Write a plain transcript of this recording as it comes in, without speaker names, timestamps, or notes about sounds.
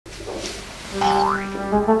Welcome.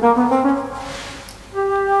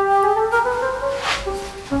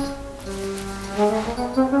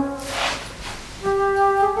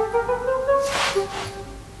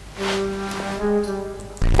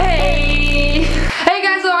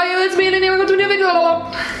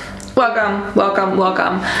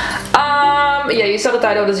 Yeah, you saw the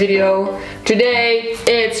title of this video. Today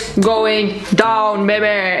it's going down,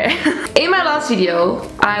 baby. In my last video,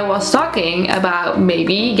 I was talking about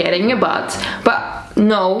maybe getting a butt, but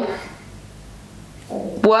no.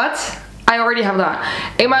 What? I already have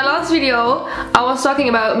that. In my last video, I was talking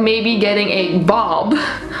about maybe getting a bob,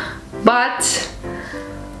 but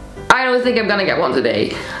I don't think I'm gonna get one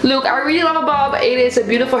today. Look, I really love a bob. It is a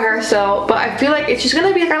beautiful hairstyle, but I feel like it's just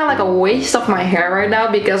gonna be kind of like a waste of my hair right now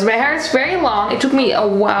because my hair is very long. It took me a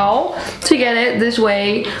while to get it this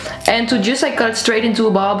way, and to just like cut it straight into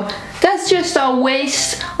a bob, that's just a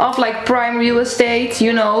waste of like prime real estate,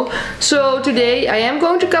 you know. So today I am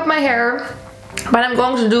going to cut my hair, but I'm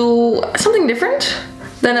going to do something different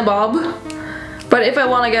than a bob. But if I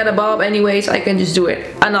want to get a bob anyways, I can just do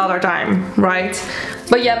it another time, right?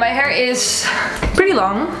 But yeah, my hair is pretty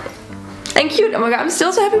long and cute. Oh my god, I'm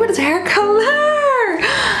still so happy with this hair color.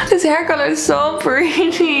 This hair color is so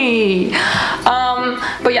pretty.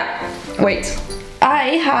 But yeah, wait.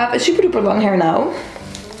 I have a super duper long hair now.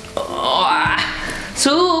 Oh,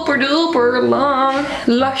 super duper long,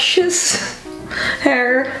 luscious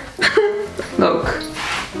hair. Look.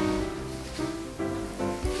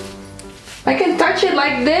 I can touch it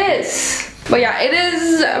like this. But yeah, it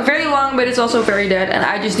is very long, but it's also very dead, and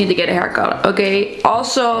I just need to get a haircut, okay?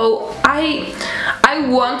 Also, I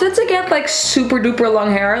wanted to get like super duper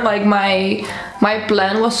long hair. Like my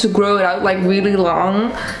plan was to grow it out like really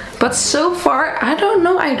long. But so far, I don't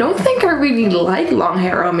know. I don't think I really like long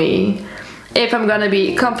hair on me, if I'm gonna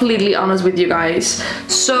be completely honest with you guys.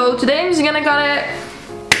 So today I'm just gonna cut it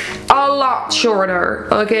a lot shorter,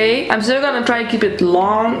 okay? I'm still gonna try to keep it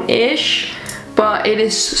long-ish, but it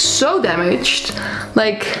is so damaged.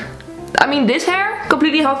 Like, I mean, this hair,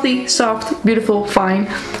 completely healthy, soft, beautiful, fine.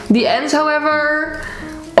 The ends, however,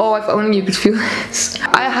 oh, if only you could feel this.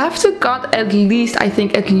 I have to cut at least, I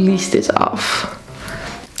think, at least this off.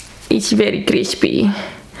 It's very crispy.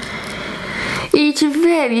 It's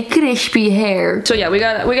very crispy hair. So yeah, we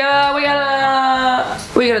gotta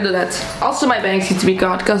do that. Also, my bangs need to be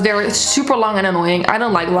cut because they're super long and annoying. I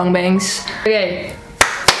don't like long bangs. Okay,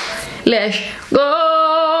 let's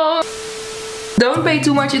go. Don't pay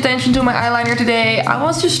too much attention to my eyeliner today. I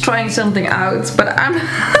was just trying something out, but I'm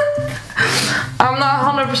not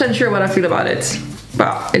 100% sure what I feel about it.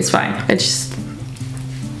 But it's fine. It's just,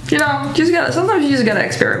 you know, sometimes you just gotta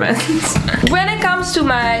experiment. When it comes to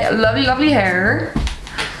my lovely hair,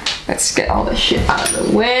 let's get all this shit out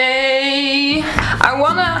of the way. I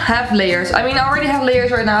wanna have layers. I mean, I already have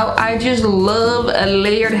layers right now. I just love a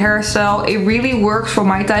layered hairstyle. It really works for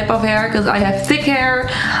my type of hair because I have thick hair,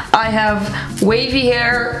 I have wavy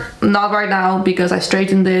hair, not right now because I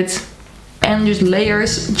straightened it. And just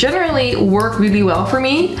layers generally work really well for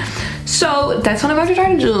me. So that's what I'm going to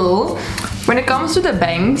try to do. When it comes to the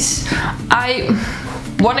bangs, I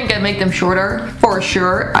want to make them shorter for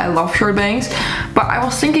sure. I love short bangs, but I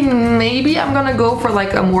was thinking maybe I'm gonna go for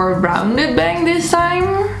like a more rounded bang this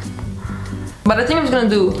time. But I think I'm just gonna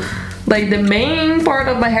do like the main part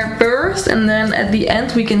of my hair first, and then at the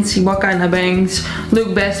end we can see what kind of bangs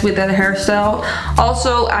look best with that hairstyle.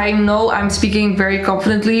 Also, I know I'm speaking very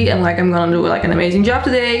confidently and like I'm gonna do like an amazing job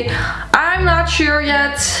today. I'm not sure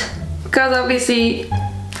yet, because obviously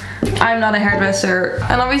I'm not a hairdresser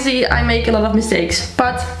and obviously I make a lot of mistakes,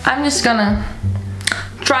 but I'm just gonna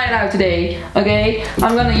try it out today, okay?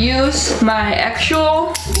 I'm gonna use my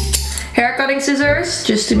actual hair cutting scissors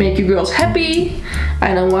just to make you girls happy.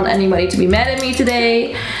 I don't want anybody to be mad at me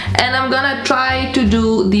today. And I'm gonna try to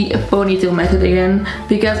do the ponytail method again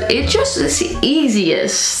because it just is the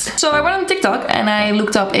easiest. So I went on TikTok and I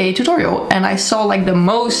looked up a tutorial and I saw like the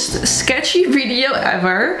most sketchy video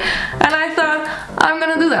ever, and I thought I'm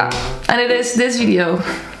gonna do that, and it is this video.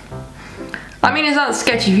 I mean, it's not a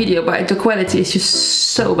sketchy video, but the quality is just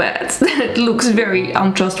so bad that it looks very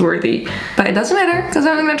untrustworthy. But it doesn't matter, because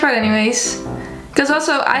I'm gonna try it anyways. Because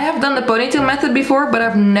also, I have done the ponytail method before, but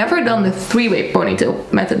I've never done the three-way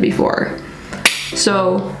ponytail method before.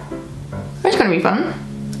 So, it's gonna be fun.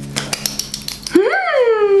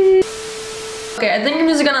 Okay, I think I'm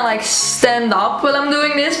just gonna like stand up while I'm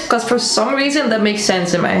doing this, because for some reason that makes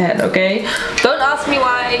sense in my head, okay? Don't ask me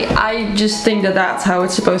why, I just think that that's how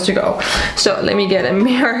it's supposed to go. So let me get a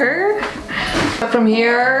mirror from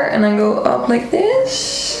here and then go up like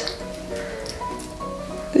this.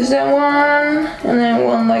 Is that one? And then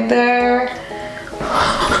one like there.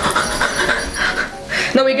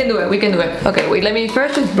 No, we can do it, we can do it. Okay, wait, let me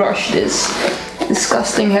first just brush this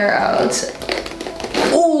disgusting hair out.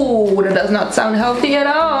 Ooh, that does not sound healthy at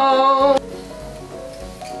all.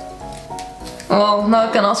 Oh, now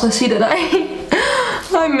I can also see that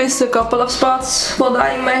I missed a couple of spots while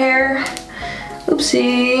dyeing my hair.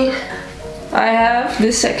 Oopsie. I have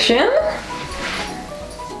this section.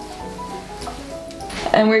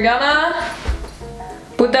 And we're gonna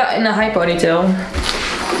put that in a high ponytail.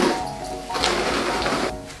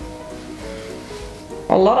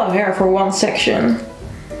 A lot of hair for one section.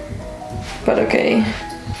 But okay.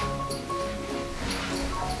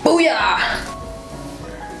 Booyah!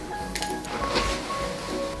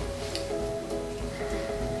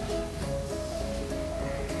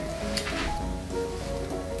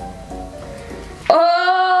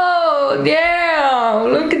 Oh, yeah!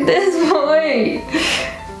 Look at this boy!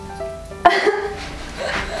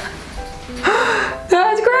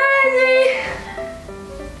 That's crazy!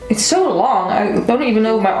 It's so long, I don't even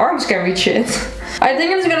know if my arms can reach it. I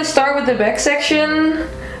think I'm just gonna start with the back section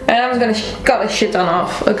and I'm just gonna cut a shit ton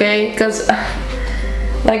off, okay? Because,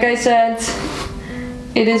 like I said,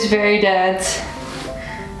 it is very dead.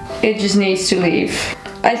 It just needs to leave.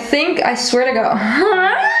 I think, I swear to God.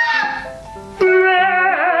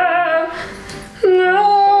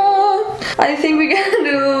 No! I think we can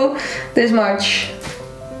do this much.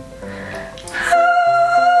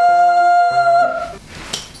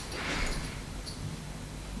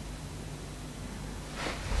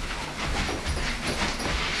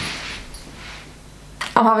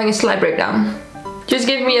 I'm having a slight breakdown. Just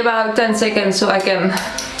give me about 10 seconds so I can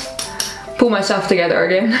pull myself together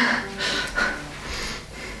again.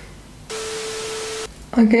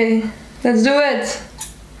 Okay, let's do it.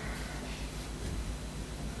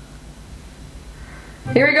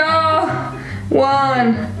 Here we go.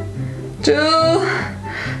 1, 2,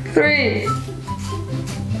 3.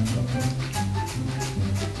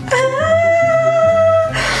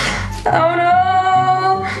 Oh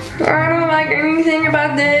no! I don't like anything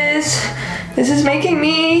about this. This is making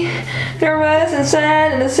me nervous and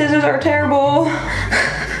sad, and the scissors are terrible.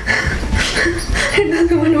 It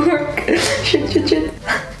doesn't want to work. Shit, shit, shit.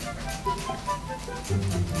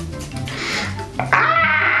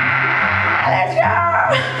 Ah! Let's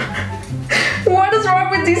go! What is wrong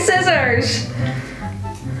with these scissors?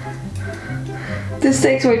 This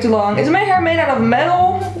takes way too long. Is my hair made out of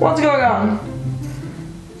metal? What's going on?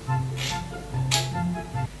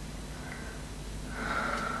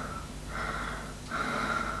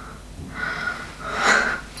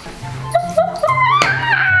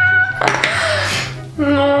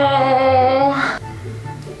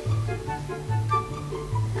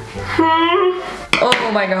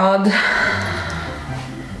 Oh my god.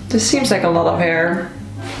 This seems like a lot of hair.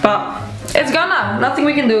 But it's gone now. Nothing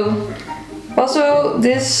we can do. Also,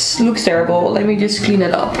 this looks terrible. Let me just clean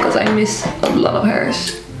it up because I missed a lot of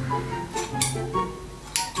hairs.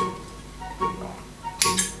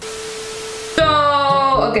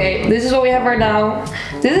 So, okay, this is what we have right now.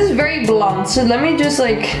 This is very blunt, so let me just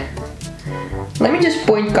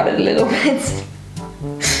point cut it a little bit.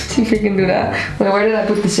 See if we can do that. Wait, where did I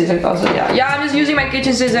put the scissors? Also, yeah, I'm just using my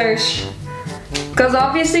kitchen scissors. Because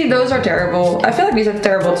obviously those are terrible. I feel like these are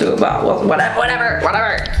terrible too, but whatever.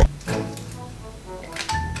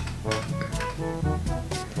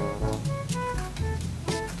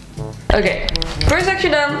 Okay, first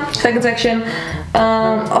section done, second section.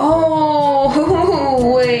 Oh,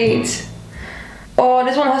 wait. Oh,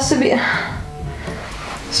 this one has to be...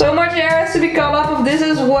 So much hair has to be cut off of this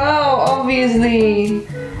as well, obviously.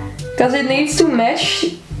 Because it needs to match...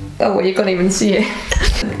 Oh, wait, you can't even see it.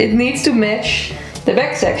 It needs to match the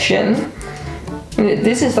back section.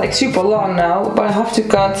 This is like super long now, but I have to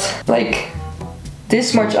cut like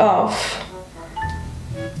this much off.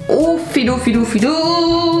 Oofy doofy doofy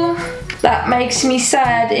doo. That makes me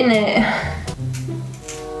sad, innit?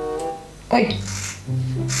 Wait.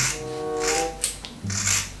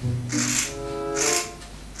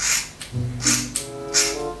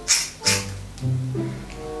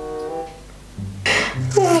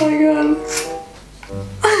 Oh my god.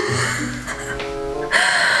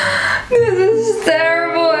 This is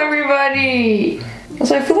terrible, everybody.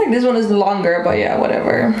 So I feel like this one is longer, but yeah,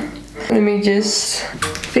 whatever. Let me just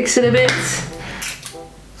fix it a bit.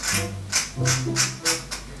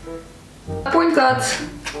 Point cut.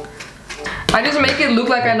 I just make it look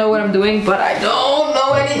like I know what I'm doing, but I don't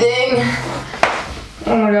know anything.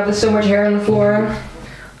 Oh my god, there's so much hair on the floor.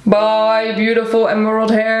 Bye, beautiful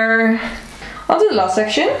emerald hair. On to the last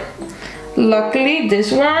section. Luckily,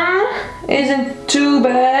 this one isn't too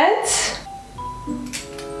bad.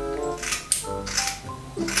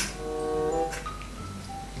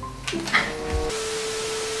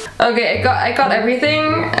 Okay, I got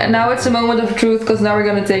everything, and now it's a moment of truth because now we're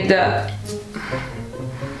gonna take the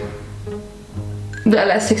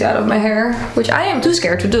elastics out of my hair, which I am too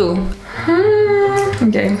scared to do.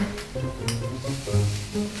 Okay.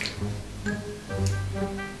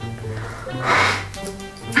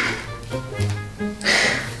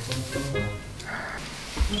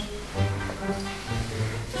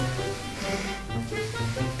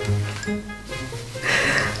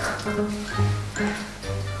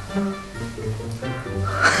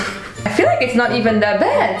 I feel like it's not even that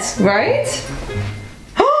bad, right?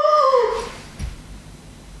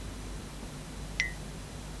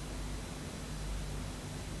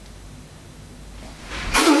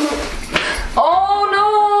 Oh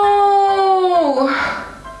no!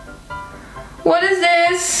 What is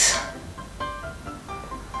this?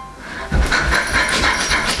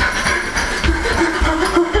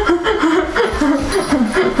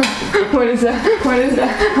 What is that? What is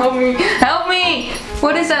that? Help me! Help me!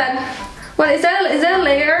 What is that? What is that? Is that a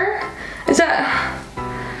layer? Is that?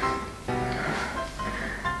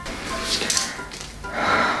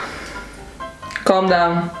 Calm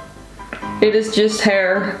down. It is just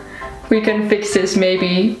hair. We can fix this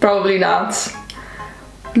maybe. Probably not.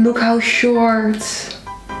 Look how short.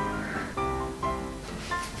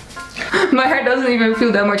 My hair doesn't even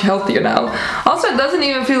feel that much healthier now. Also, it doesn't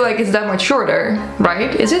even feel like it's that much shorter,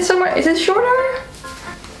 right? Is it somewhere? Is it shorter?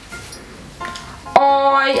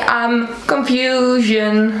 I am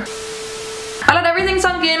confusion. I let everything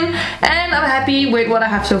sunk in and I'm happy with what I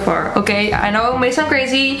have so far, okay? I know it may sound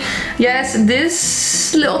crazy. Yes,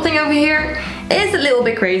 this little thing over here is a little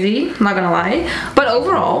bit crazy, I'm not gonna lie. But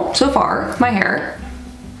overall, so far, my hair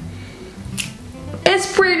is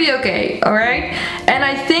pretty okay, alright? And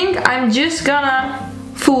I think I'm just gonna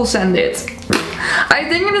full send it. I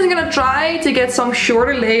think I'm just gonna try to get some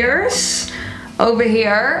shorter layers over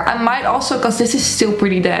here. I might also, because this is still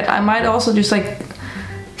pretty dead, I might also just like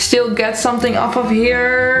still get something off of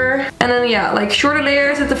here. And then yeah, like shorter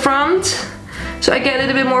layers at the front, so I get a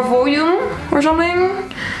little bit more volume or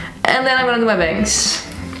something. And then I'm gonna do my bangs.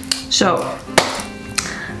 So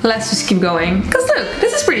let's just keep going. Because look,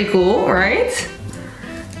 this is pretty cool, right?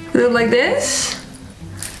 Look like this.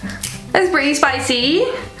 That's pretty spicy.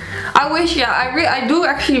 I wish, yeah, I do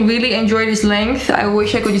actually really enjoy this length. I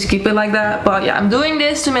wish I could just keep it like that. But yeah, I'm doing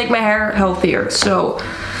this to make my hair healthier. So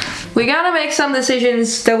we gotta make some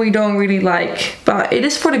decisions that we don't really like. But it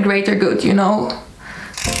is for the greater good, you know?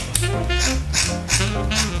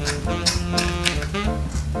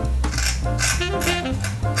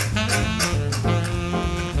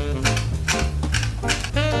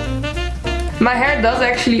 My hair does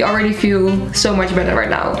actually already feel so much better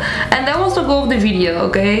right now. And that was the goal of the video,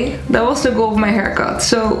 okay? That was the goal of my haircut.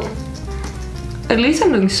 So at least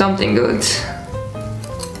I'm doing something good.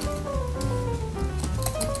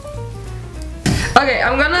 Okay,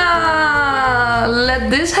 I'm gonna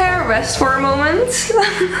let this hair rest for a moment.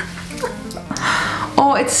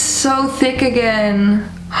 Oh, it's so thick again.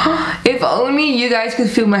 If only you guys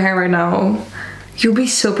could feel my hair right now. You'll be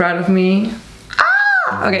so proud of me.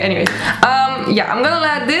 Okay, anyways, yeah, I'm gonna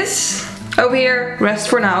let this over here rest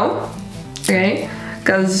for now, okay,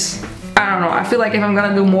 because I don't know, I feel like if I'm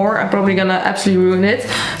gonna do more, I'm probably gonna absolutely ruin it.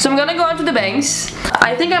 So I'm gonna go on to the bangs.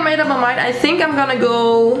 I think I made up my mind. I think I'm gonna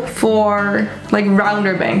go for like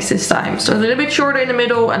rounder bangs this time, so a little bit shorter in the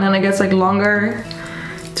middle and then it gets like longer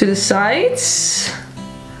to the sides.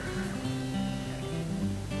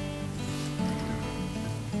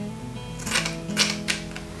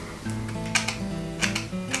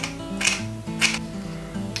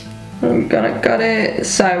 I'm gonna cut it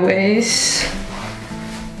sideways.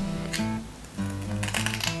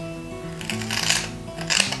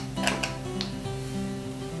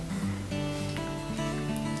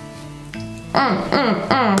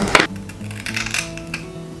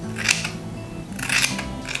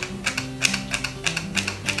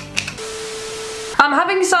 I'm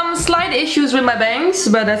having some slight issues with my bangs,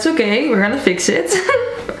 but that's okay, we're gonna fix it.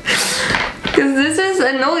 Because this is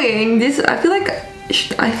annoying. I feel like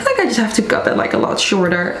I just have to cut that like a lot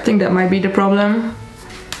shorter. I think that might be the problem.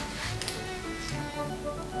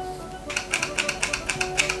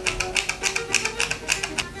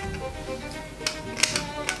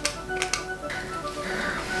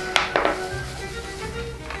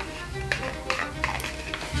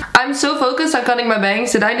 I'm so focused on cutting my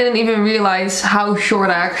bangs that I didn't even realize how short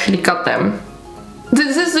I actually cut them.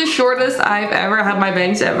 This is the shortest I've ever had my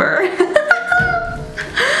bangs ever.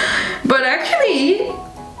 But actually,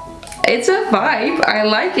 it's a vibe. I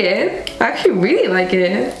like it. I actually really like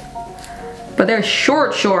it. But they're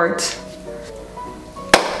short.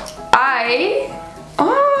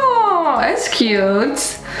 Oh, that's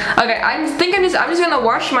cute. Okay, I think I'm just gonna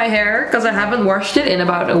wash my hair because I haven't washed it in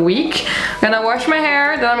about a week. I'm gonna wash my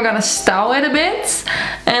hair, then I'm gonna style it a bit,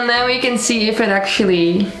 and then we can see if it's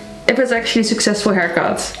actually a successful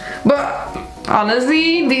haircut. But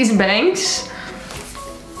honestly, these bangs,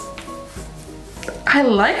 I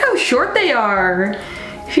like how short they are.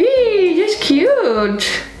 Gee, just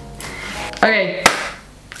cute. Okay,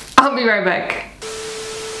 I'll be right back.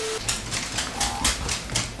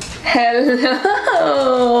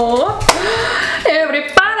 Hello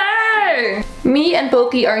everybody! Me and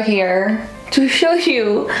Pokey are here to show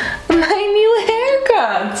you my new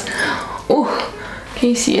haircut. Oh, can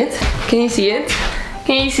you see it? Can you see it?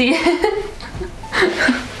 Can you see it?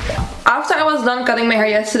 After I was done cutting my hair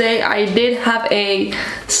yesterday, I did have a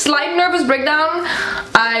slight nervous breakdown.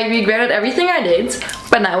 I regretted everything I did,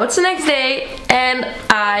 but now it's the next day and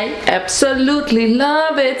I absolutely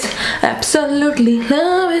love it. Absolutely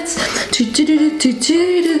love it.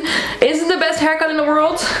 Is it the best haircut in the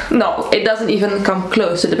world? No, it doesn't even come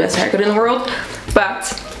close to the best haircut in the world.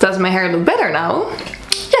 But does my hair look better now?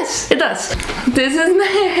 Yes, it does. This is my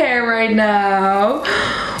hair right now.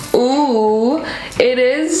 Ooh, it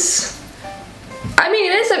is. I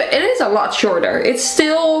mean, it is a lot shorter. It's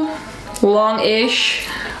still long-ish,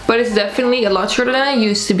 but it's definitely a lot shorter than I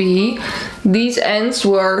used to be. These ends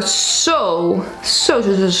were so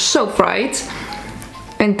bright,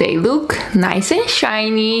 and they look nice and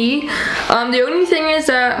shiny. The only thing is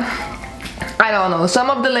that I don't know. Some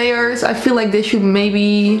of the layers, I feel like they should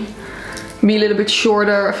maybe be a little bit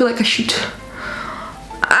shorter. I feel like I should.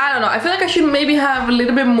 I don't know. I feel like I should maybe have a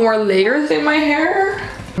little bit more layers in my hair.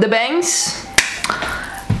 The bangs.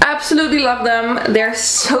 Absolutely love them. They're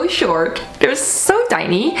so short. They're so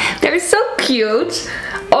tiny. They're so cute.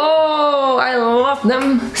 Oh, I love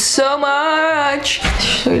them so much.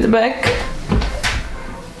 Show you the back.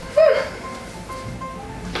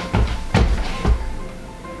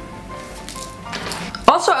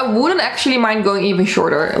 Also, I wouldn't actually mind going even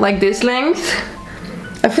shorter. Like this length.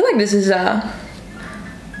 I feel like this is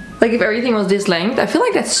like if everything was this length, I feel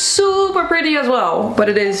like that's super pretty as well. But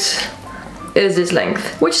it is this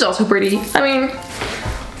length, which is also pretty. I mean,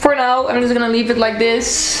 for now, I'm just gonna leave it like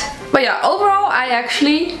this. But yeah, overall,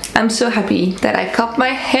 I'm so happy that I cut my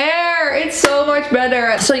hair. It's so much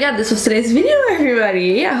better. So yeah, this was today's video,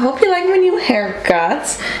 everybody. I hope you like my new haircut.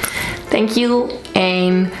 Thank you,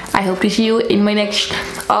 and I hope to see you in my next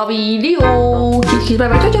video. Kisses, bye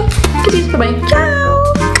bye, ciao, ciao. Kisses, bye bye, ciao.